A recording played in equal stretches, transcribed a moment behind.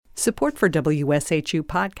Support for WSHU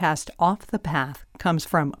podcast Off the Path comes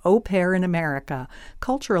from Au Pair in America,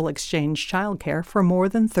 cultural exchange childcare for more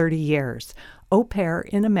than 30 years.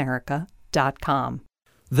 aupairinamerica.com.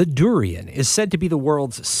 The durian is said to be the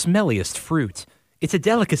world's smelliest fruit. It's a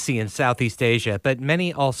delicacy in Southeast Asia, but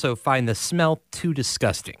many also find the smell too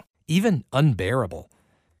disgusting, even unbearable.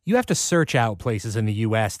 You have to search out places in the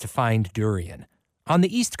U.S. to find durian. On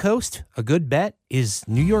the East Coast, a good bet is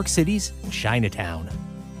New York City's Chinatown.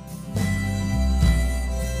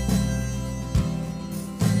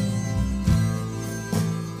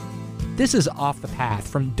 This is Off the Path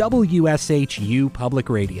from WSHU Public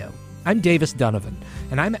Radio. I'm Davis Donovan,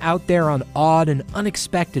 and I'm out there on odd and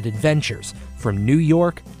unexpected adventures from New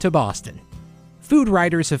York to Boston. Food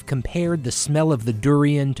writers have compared the smell of the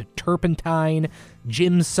durian to turpentine,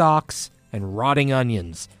 gym socks, and rotting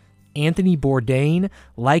onions. Anthony Bourdain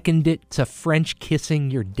likened it to French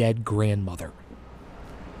kissing your dead grandmother.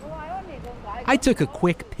 I took a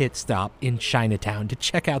quick pit stop in Chinatown to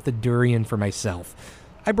check out the durian for myself.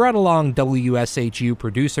 I brought along WSHU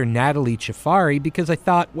producer Natalie Chafari because I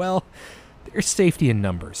thought, well, there's safety in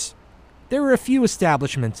numbers. There are a few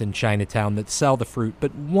establishments in Chinatown that sell the fruit,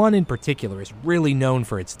 but one in particular is really known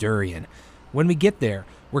for its durian. When we get there,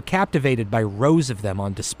 we're captivated by rows of them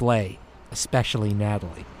on display, especially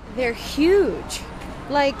Natalie. They're huge.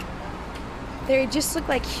 They just look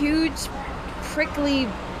like huge, prickly,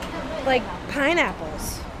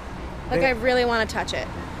 pineapples. I really want to touch it.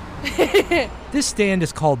 This stand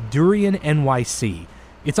is called Durian NYC.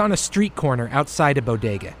 It's on a street corner outside a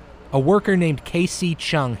bodega. A worker named KC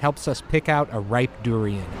Chung helps us pick out a ripe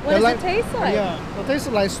durian. What does it taste like? Yeah, it tastes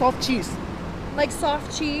like soft cheese. Like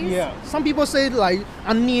soft cheese? Yeah. Some people say like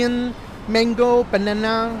onion, mango,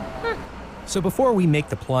 banana. So before we make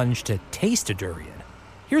the plunge to taste a durian,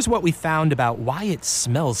 here's what we found about why it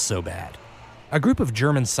smells so bad. A group of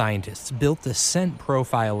German scientists built the scent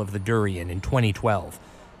profile of the durian in 2012.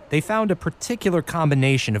 They found a particular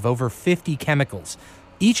combination of over 50 chemicals,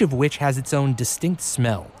 each of which has its own distinct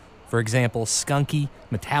smell. For example, skunky,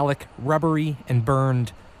 metallic, rubbery, and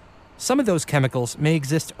burned. Some of those chemicals may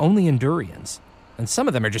exist only in durians, and some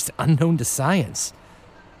of them are just unknown to science.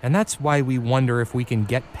 And that's why we wonder if we can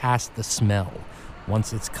get past the smell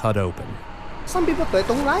once it's cut open. Some people, they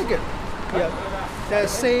don't like it. Yeah. They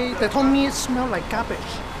told me it smells like garbage.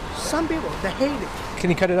 Some people, they hate it. Can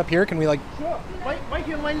you cut it up here? Can we Sure. Right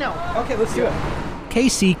here, right now. Okay, let's do it.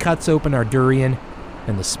 KC cuts open our durian,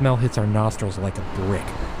 and the smell hits our nostrils like a brick.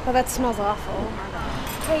 Oh, that smells awful.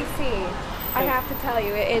 Casey, I have to tell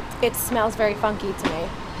you, it smells very funky to me.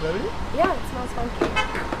 Really? Yeah, it smells funky.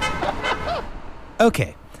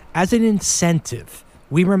 Okay, as an incentive,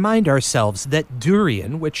 we remind ourselves that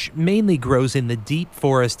durian, which mainly grows in the deep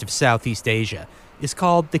forest of Southeast Asia, is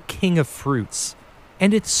called the king of fruits,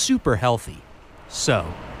 and it's super healthy.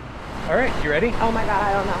 So, all right, you ready? Oh my God,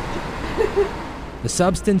 I don't know. The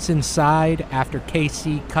substance inside, after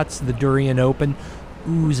KC cuts the durian open,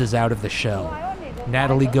 oozes out of the shell.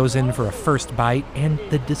 Natalie goes in for a first bite, and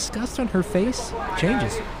the disgust on her face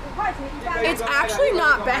changes. It's actually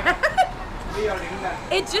not bad.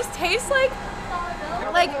 It just tastes like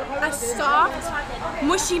a soft,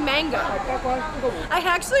 mushy mango. I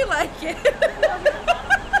actually like it.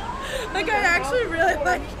 I actually really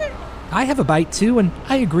like it. I have a bite too, and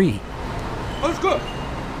I agree. Oh, it's good.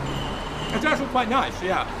 It's actually quite nice,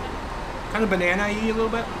 yeah. Kind of banana-y a little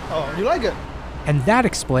bit. Oh, you like it? And that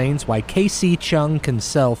explains why KC Chung can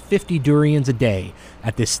sell 50 durians a day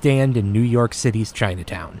at this stand in New York City's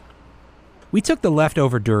Chinatown. We took the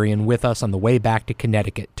leftover durian with us on the way back to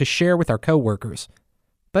Connecticut to share with our coworkers.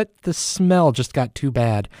 But the smell just got too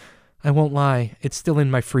bad. I won't lie, it's still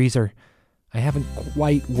in my freezer. I haven't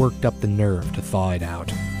quite worked up the nerve to thaw it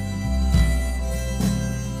out.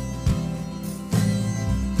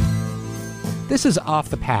 This is Off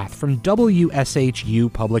the Path from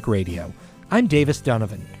WSHU Public Radio. I'm Davis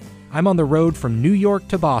Donovan. I'm on the road from New York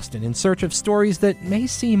to Boston in search of stories that may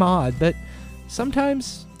seem odd, but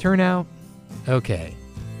sometimes turn out okay.